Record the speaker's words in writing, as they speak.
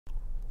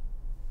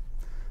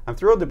I'm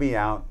thrilled to be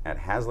out at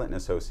Haslett and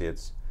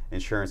Associates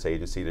Insurance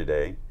Agency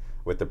today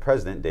with the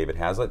president, David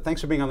Haslett. Thanks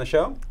for being on the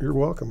show. You're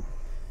welcome.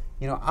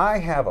 You know, I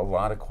have a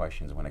lot of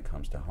questions when it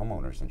comes to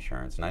homeowners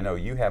insurance, and I know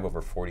you have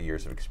over 40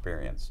 years of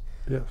experience.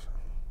 Yes.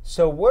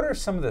 So what are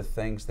some of the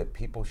things that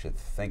people should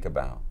think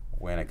about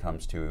when it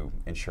comes to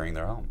insuring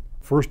their home?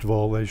 First of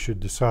all, they should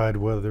decide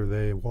whether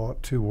they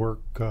want to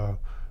work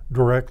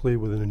directly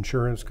with an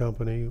insurance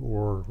company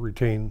or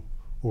retain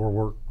or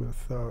work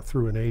with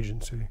through an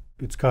agency.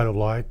 It's kind of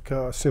like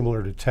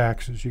similar to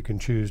taxes. You can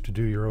choose to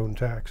do your own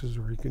taxes,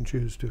 or you can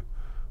choose to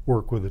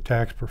work with a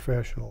tax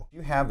professional.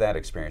 You have that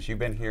experience. You've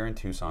been here in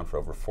Tucson for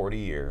over 40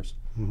 years,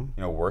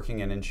 working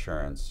in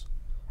insurance.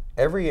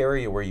 Every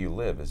area where you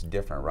live is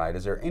different, right?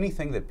 Is there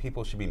anything that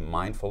people should be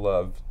mindful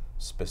of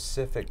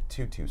specific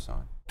to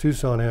Tucson?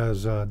 Tucson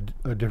has a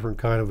different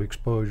kind of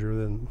exposure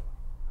than,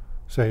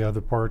 say,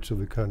 other parts of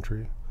the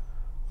country.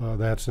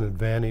 That's an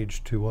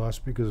advantage to us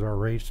because our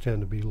rates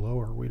tend to be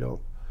lower. We don't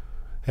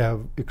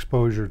have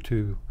exposure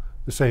to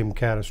the same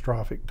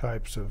catastrophic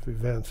types of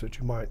events that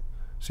you might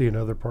see in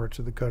other parts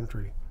of the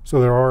country.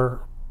 So there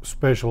are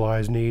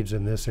specialized needs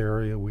in this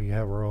area. We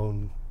have our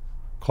own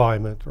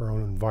climate, our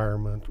own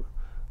environment.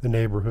 The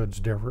neighborhood's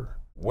different.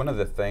 One of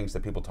the things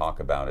that people talk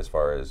about as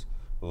far as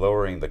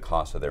lowering the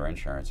cost of their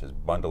insurance is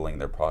bundling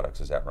their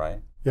products. Is that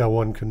right? Yeah,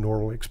 one can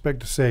normally expect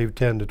to save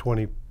 10 to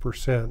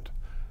 20%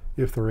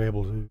 if they're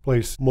able to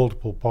place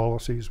multiple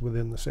policies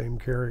within the same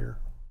carrier.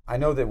 I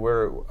know that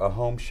we're a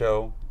home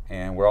show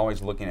and we're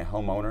always looking at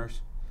homeowners,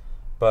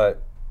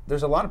 but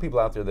there's a lot of people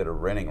out there that are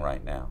renting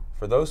right now.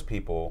 For those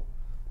people,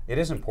 it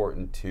is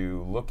important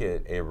to look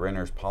at a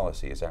renter's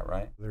policy. Is that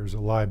right? There's a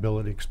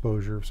liability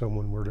exposure if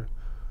someone were to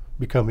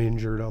become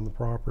injured on the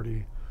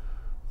property.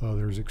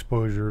 There's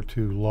exposure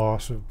to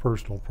loss of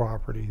personal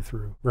property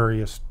through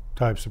various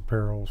types of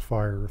perils,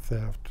 fire,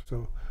 theft.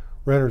 So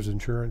renter's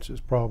insurance is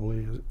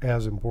probably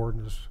as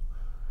important as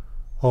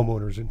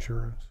homeowner's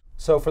insurance.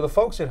 So for the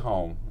folks at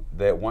home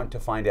that want to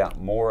find out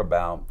more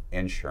about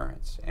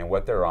insurance and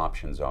what their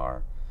options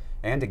are,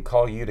 and to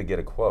call you to get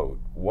a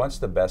quote, what's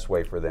the best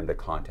way for them to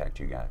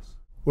contact you guys?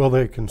 Well,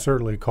 they can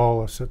certainly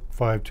call us at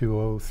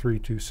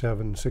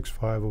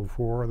 520-327-6504.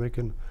 Or they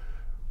can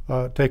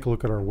take a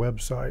look at our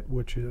website,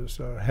 which is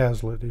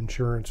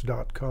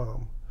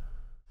haslettinsurance.com.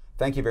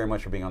 Thank you very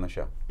much for being on the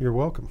show. You're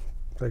welcome.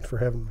 Thanks for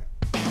having me.